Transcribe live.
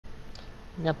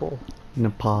Nipple.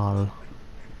 Nepal.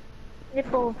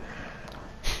 Nipple.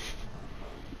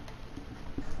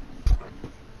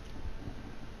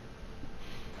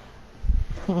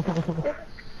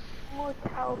 More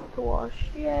towels to wash.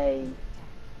 Yay.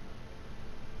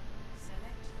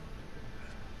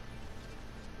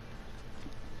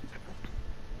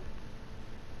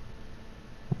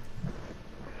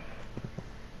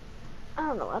 I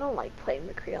don't know, I don't like playing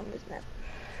McCree on this map.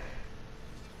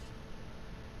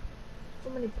 So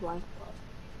many blind spots.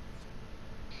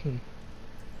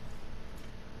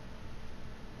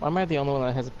 Why am I the only one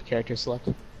that has a character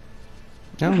selected?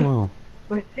 I don't know.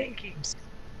 We're thinking.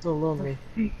 So lonely.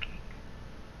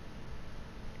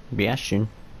 Bastion.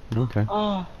 Okay.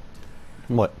 Oh,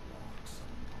 What?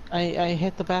 I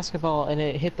hit the basketball and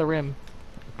it hit the rim.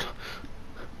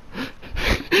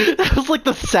 That was like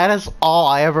the saddest all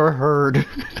I ever heard.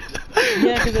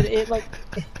 Yeah, because it like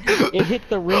it hit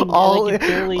the rim. all, and, like, it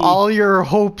barely... all your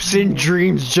hopes and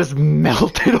dreams just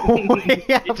melted away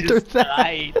after that.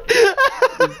 Died.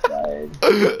 It just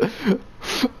died.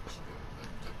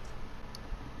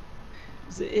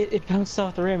 It bounced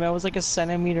off the rim. I was like a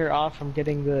centimeter off from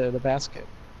getting the basket.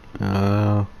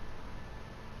 Oh.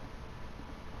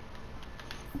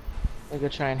 I go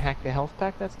try and hack the health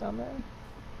pack that's down there.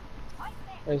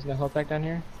 There's no health pack down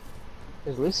here.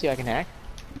 There's Lucy I can hack.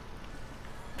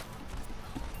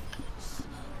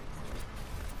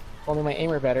 Only my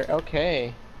aim are better.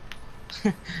 Okay.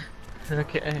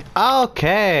 Okay.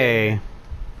 Okay.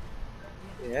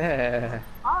 Yeah.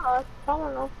 Oh, that's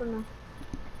someone else in there.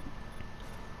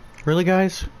 Really,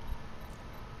 guys?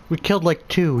 We killed like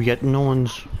 2, yet no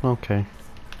one's... Okay.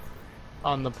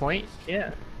 On the point?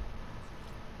 Yeah.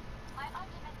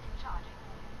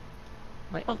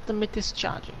 My ultimate is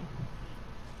charging.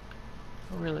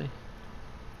 Oh, really?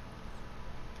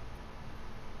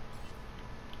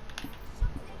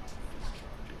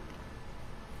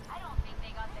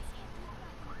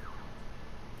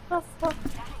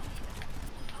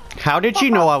 How did she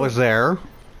know I was there?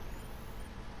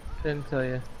 Couldn't tell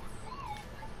you.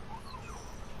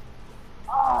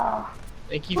 Oh,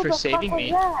 Thank you who for the saving fuck was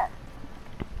me. that?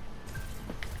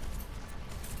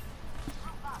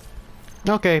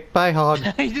 Okay, bye, Hog.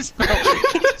 I just fell.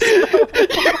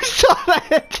 You saw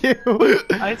that too!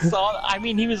 I saw. I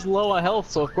mean, he was low on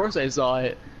health, so of course I saw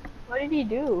it. What did he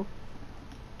do?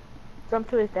 Jump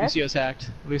to his death? Lucio's hacked.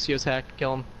 Lucio's hacked.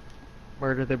 Kill him.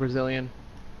 Murder the Brazilian.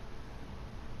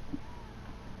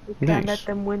 We can't Nice. let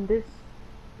them win this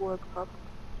World Cup.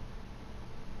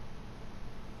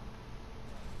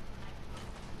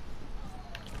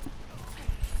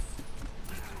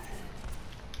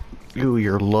 Ooh,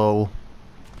 you're low.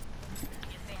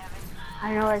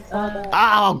 I know, I saw that.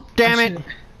 Oh, damn it!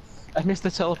 I missed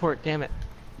the teleport. Damn it.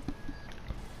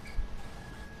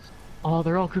 Oh,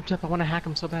 they're all grouped up. I want to hack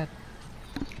them so bad.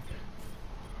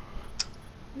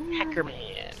 Hacker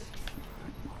man.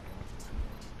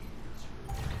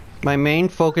 My main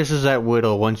focus is at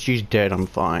Widow. Once she's dead, I'm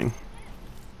fine.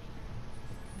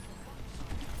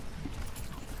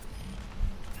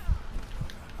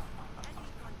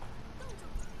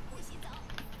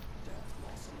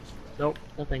 Nope.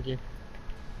 No, thank you.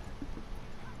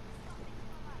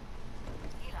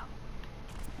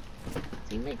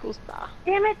 Sí me gusta.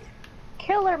 Damn it!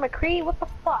 Killer McCree, what the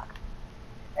fuck?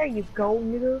 There you go,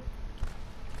 nigga.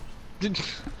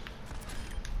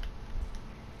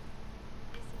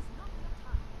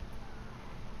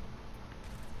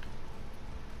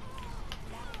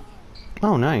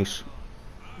 Oh, nice.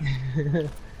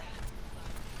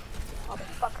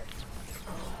 Motherfucker.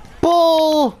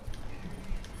 Bull!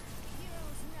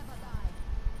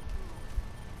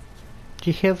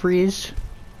 Do you have Riz?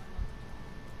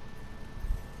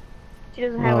 She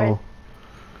doesn't have it. No.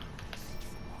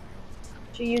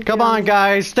 She used Come it on, me.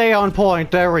 guys, stay on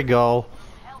point. There we go.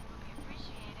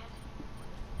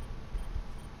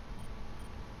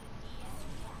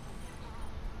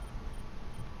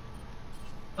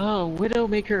 Oh,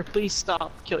 Widowmaker, please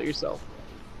stop. Kill yourself.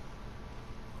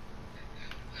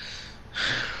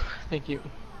 Thank you.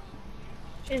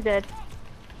 She's dead.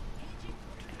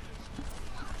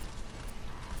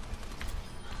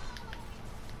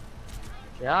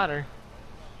 Got her.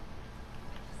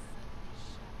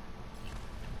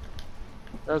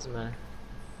 Doesn't matter.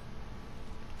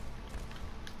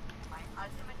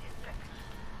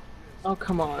 Oh,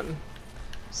 come on.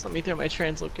 Just let me throw my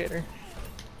translocator.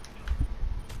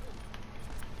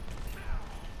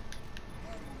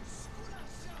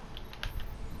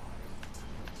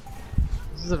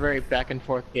 This is a very back and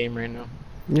forth game right now.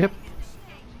 Yep.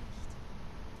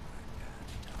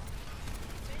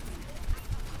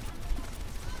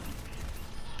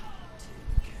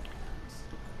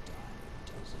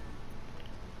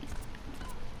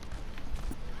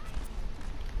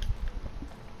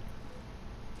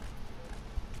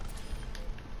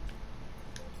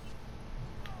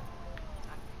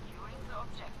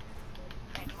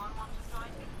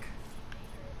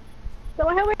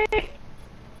 Someone help me!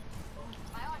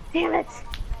 Damn it!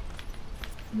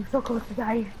 I'm so close to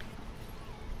dying.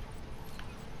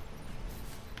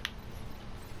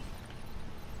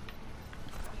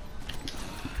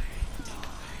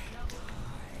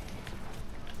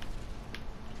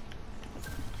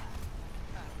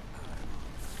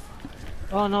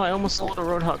 Oh no, I almost sold a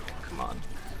Roadhog. Come on.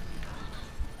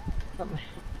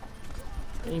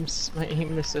 My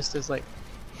aim assist is like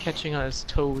catching on his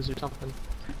toes or something.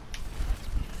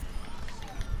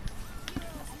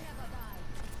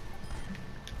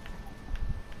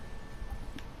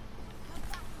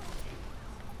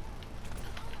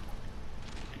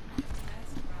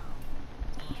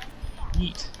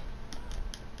 Yeet.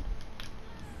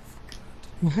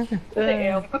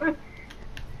 Damn.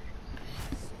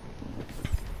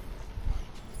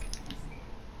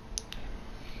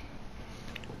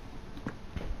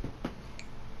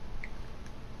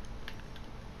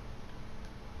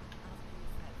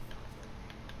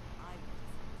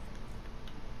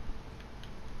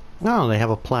 No, they have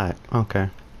a plat. Okay.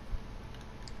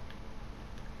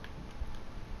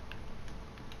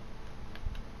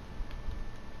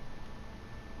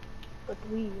 But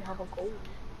we have a goal.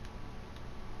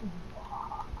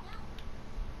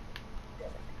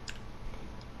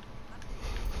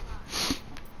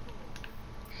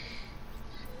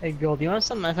 Hey girl, do you want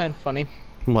something I find funny?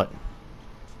 What?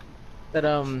 That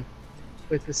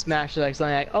with the Smash, like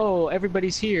something like, oh,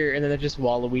 everybody's here, and then they're just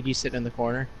Waluigi sitting in the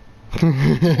corner.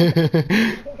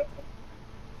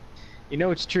 You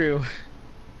know it's true.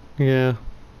 Yeah.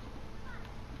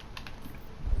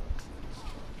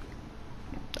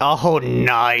 Oh,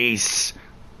 nice.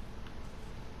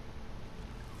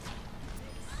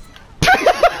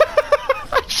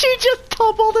 She just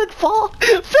tumbled and fell.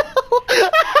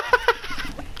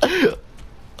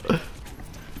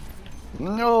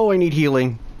 No, I need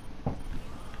healing. Do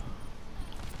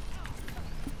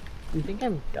you think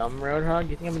I'm dumb, Roadhog?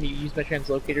 Do you think I'm gonna use my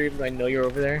translocator even though I know you're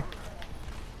over there?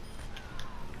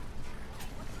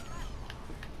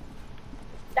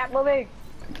 Stop moving!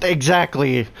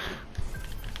 Exactly.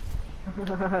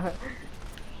 I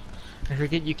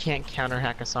forget you can't counter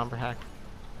hack a Sombra hack.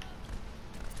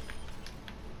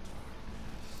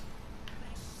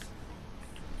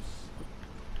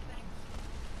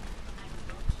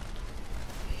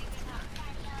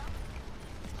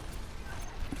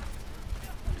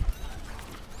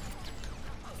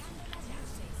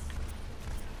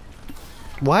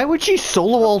 Why would she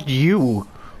solo ult you?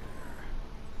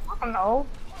 I don't know.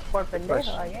 For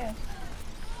Vendetta, I guess.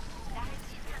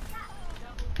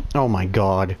 Oh my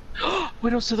god.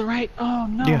 Widow's to the right! Oh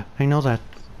no! Yeah, I know that.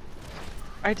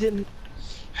 I didn't.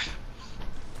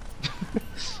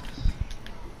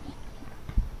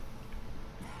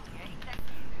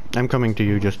 I'm coming to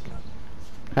you, just...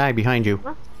 Hi, behind you.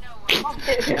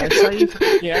 I saw you.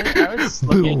 Yeah, I was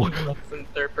looking Boo. at you from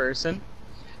third person,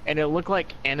 and it looked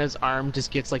like Anna's arm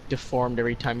just gets like deformed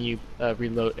every time you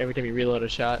reload. Every time you reload a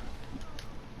shot.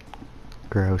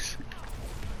 Gross.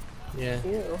 Yeah.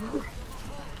 Ew.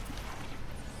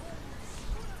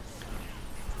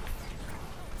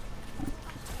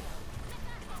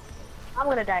 I'm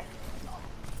gonna die.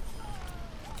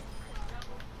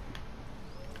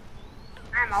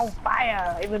 I'm on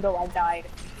fire, even though I died.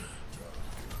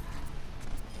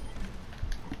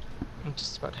 I'm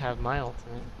just about to have my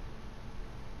ultimate.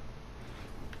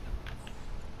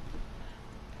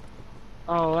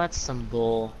 Oh, that's some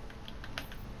bull.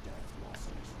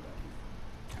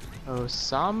 Oh,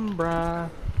 Sombra.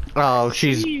 Oh,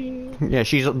 she's... See? Yeah,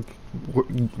 she's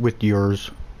with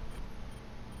yours.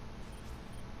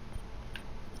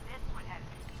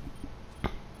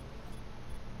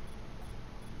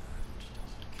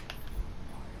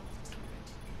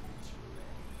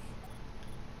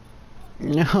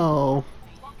 No.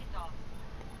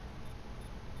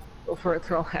 Go for it,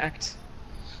 throw hacked.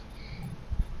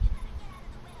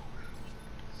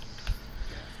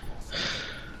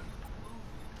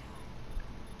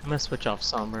 I'm gonna switch off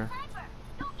Sombra.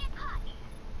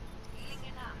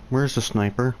 Where's the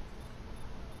sniper?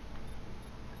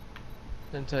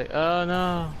 Didn't tell you. Oh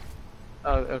no.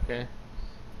 Oh, okay.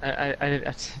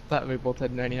 I thought we both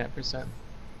had 99%.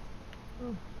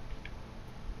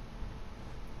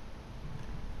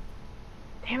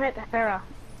 Damn it, that Pharah.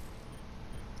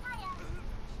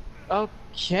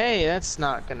 Okay, that's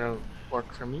not gonna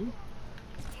work for me.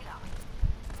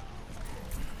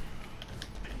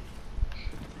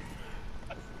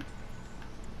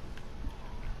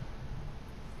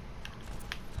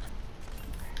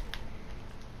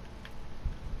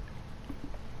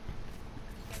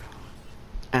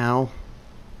 Ow.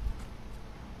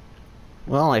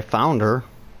 Well, I found her.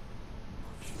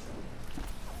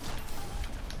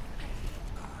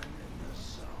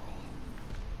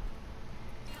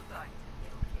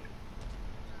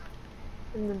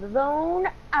 of zone,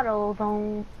 out of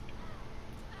zone.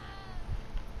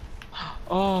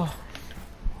 Oh.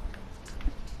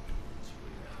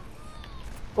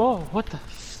 Oh, what the?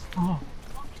 Oh,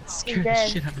 that scared the dead.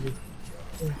 shit out of me.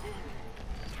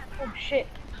 Oh shit.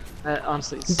 That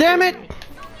honestly. Damn it! Me.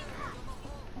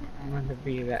 I'm gonna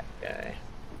be that guy.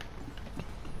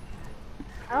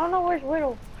 I don't know where's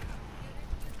Whittle.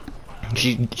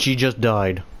 She just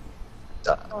died.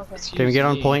 Okay. Can we get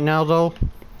on point now, though?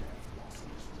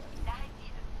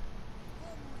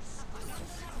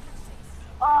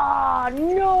 Ah,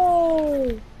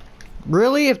 no!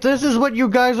 Really? If this is what you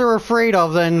guys are afraid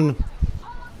of, then...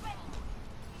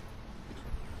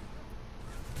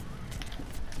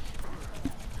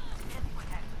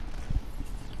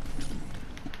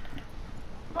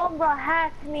 Sombra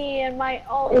hacked me and my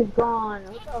ult is gone.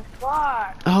 What the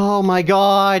fuck? Oh my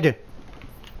god!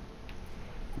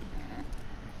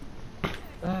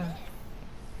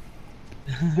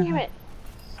 Damn it.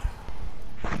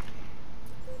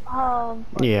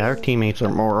 Yeah, our teammates are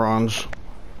morons.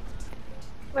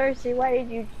 Mercy, why did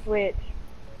you switch?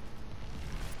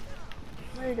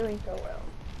 We're doing so well.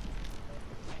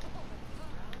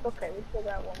 Okay, we still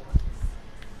got one more.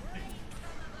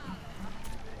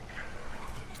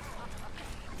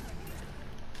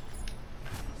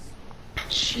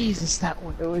 Jesus, that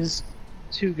one, it was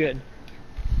too good.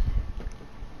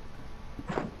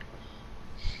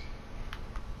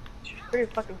 She's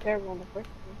pretty fucking terrible in the first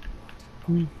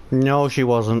one. No, she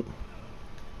wasn't.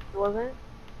 It wasn't?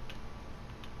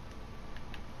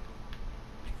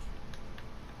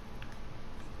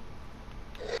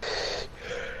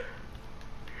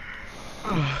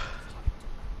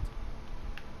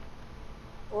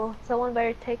 Well, someone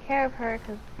better take care of her,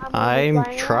 because I'm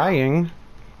trying.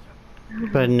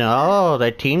 But no,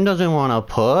 the team doesn't want to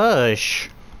push.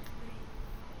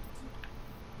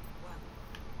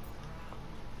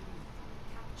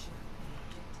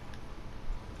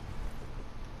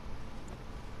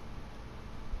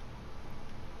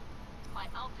 My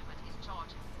ultimate is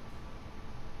charging.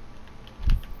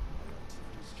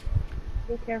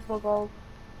 Be careful, Gold.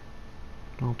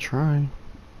 I'll try.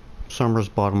 Summer's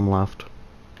bottom left.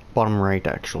 Bottom right,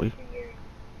 actually. You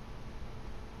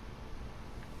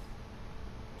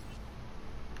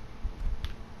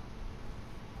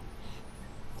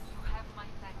have my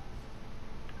thanks.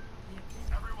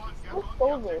 Who's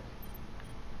Soldier?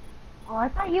 Oh, I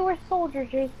thought you were Soldier,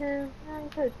 Jason. I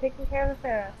could have taken care of the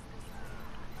Pharah.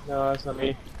 No, that's not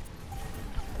me.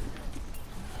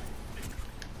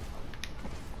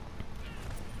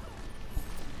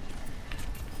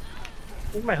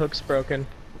 I think my hook's broken.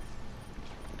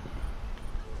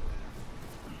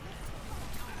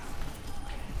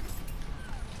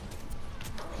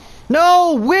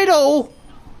 No, Widow!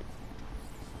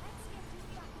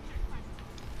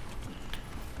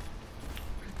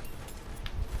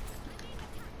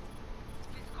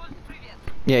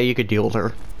 Yeah, you could deal with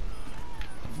her.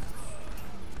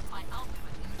 My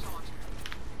ultimate is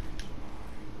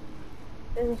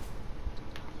charging.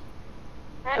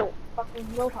 Ow, fucking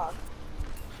Roadhog.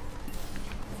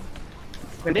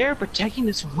 And they're protecting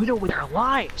this widow with their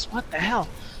lives. What the hell?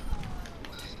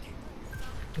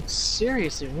 Like,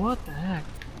 seriously, what the heck?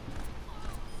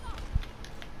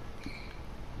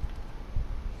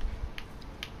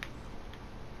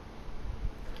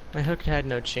 My hook had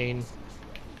no chain.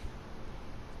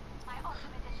 My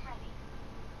ultimate is ready.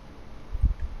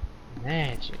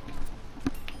 Magic.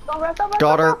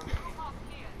 Got her.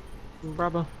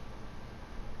 Bravo.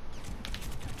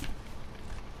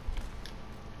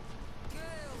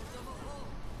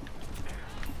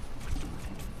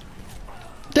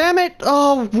 Damn it!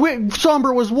 Oh,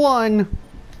 Somber was one.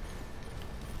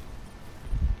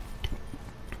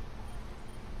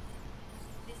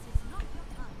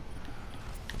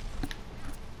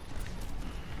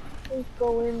 Please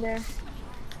go in there.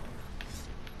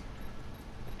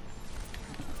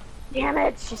 Damn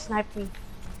it! She sniped me.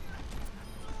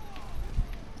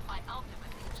 My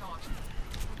ultimate is charging.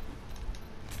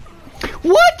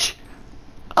 What?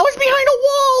 I was behind a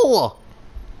wall!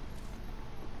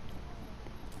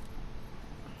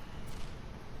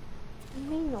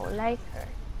 Me no like her.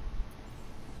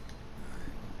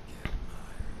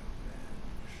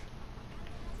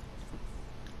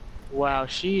 Wow,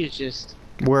 she is just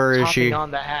Where is topping she?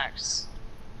 on the hacks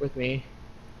with me.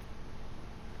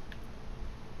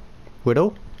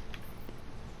 Widow?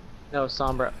 No,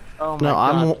 Sombra. Oh my No,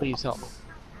 god, please help me.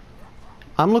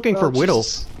 I'm looking for Widow.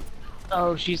 Jesus.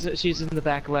 Oh, she's in the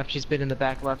back left. She's been in the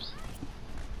back left.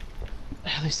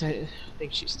 At least I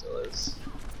think she still is.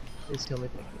 Please kill me,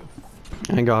 thank you.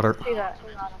 I got her. She got him.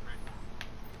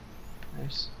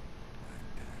 Nice.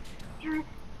 Damn it.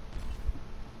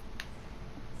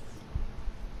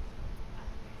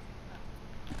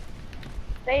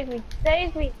 Save me!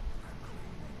 Save me!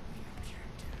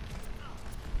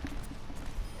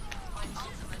 My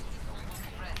ultimate is almost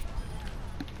ready.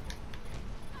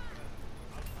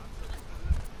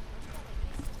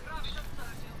 Crush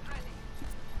subservient ready.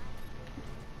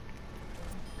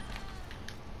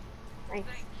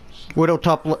 Nice. Widow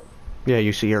top. Yeah,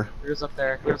 you see her. Who's up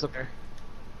there? Who's up there?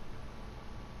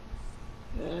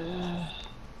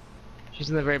 She's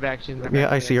in the very back. She's in the very Yeah,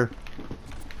 back. I see her.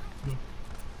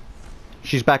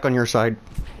 She's back on your side.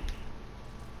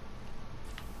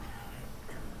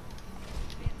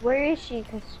 Where is she?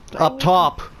 Cause Up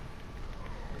top.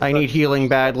 I need healing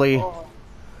badly. Oh,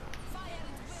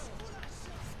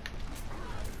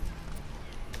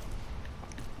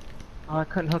 Oh, I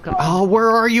couldn't hook up. Oh, where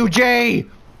are you, Jay?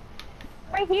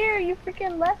 right here! You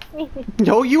freaking left me.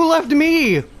 No, you left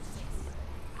me.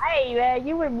 Hey man,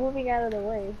 you were moving out of the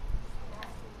way.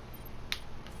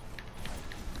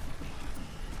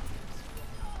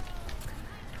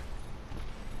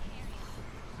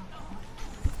 Oh,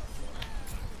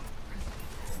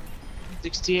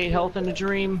 68 health in a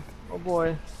dream. Oh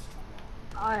boy.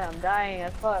 I am dying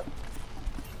as fuck.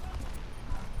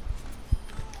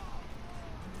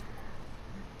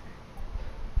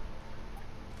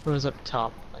 Who's up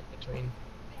top? Like between.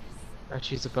 Oh,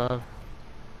 she's above.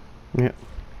 Yeah,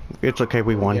 it's okay.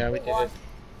 We won. Yeah, we did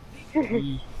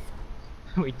it.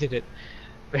 We did it.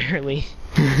 Barely.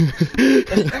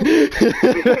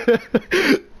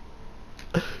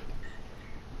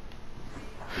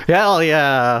 Hell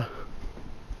yeah.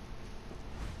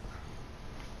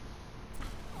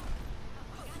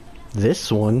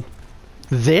 This one?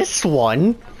 This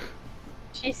one?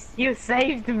 You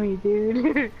saved me,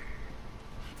 dude.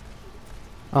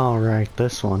 Alright,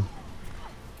 this one.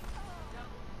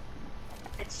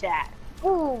 Headshot.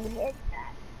 Ooh, headshot.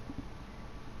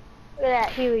 Look at that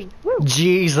healing. Woo.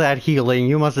 Jeez, that healing.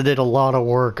 You must have did a lot of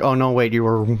work. Oh no, wait, you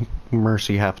were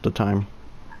Mercy half the time.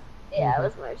 Yeah, it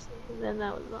was Mercy, and then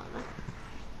that was Lana.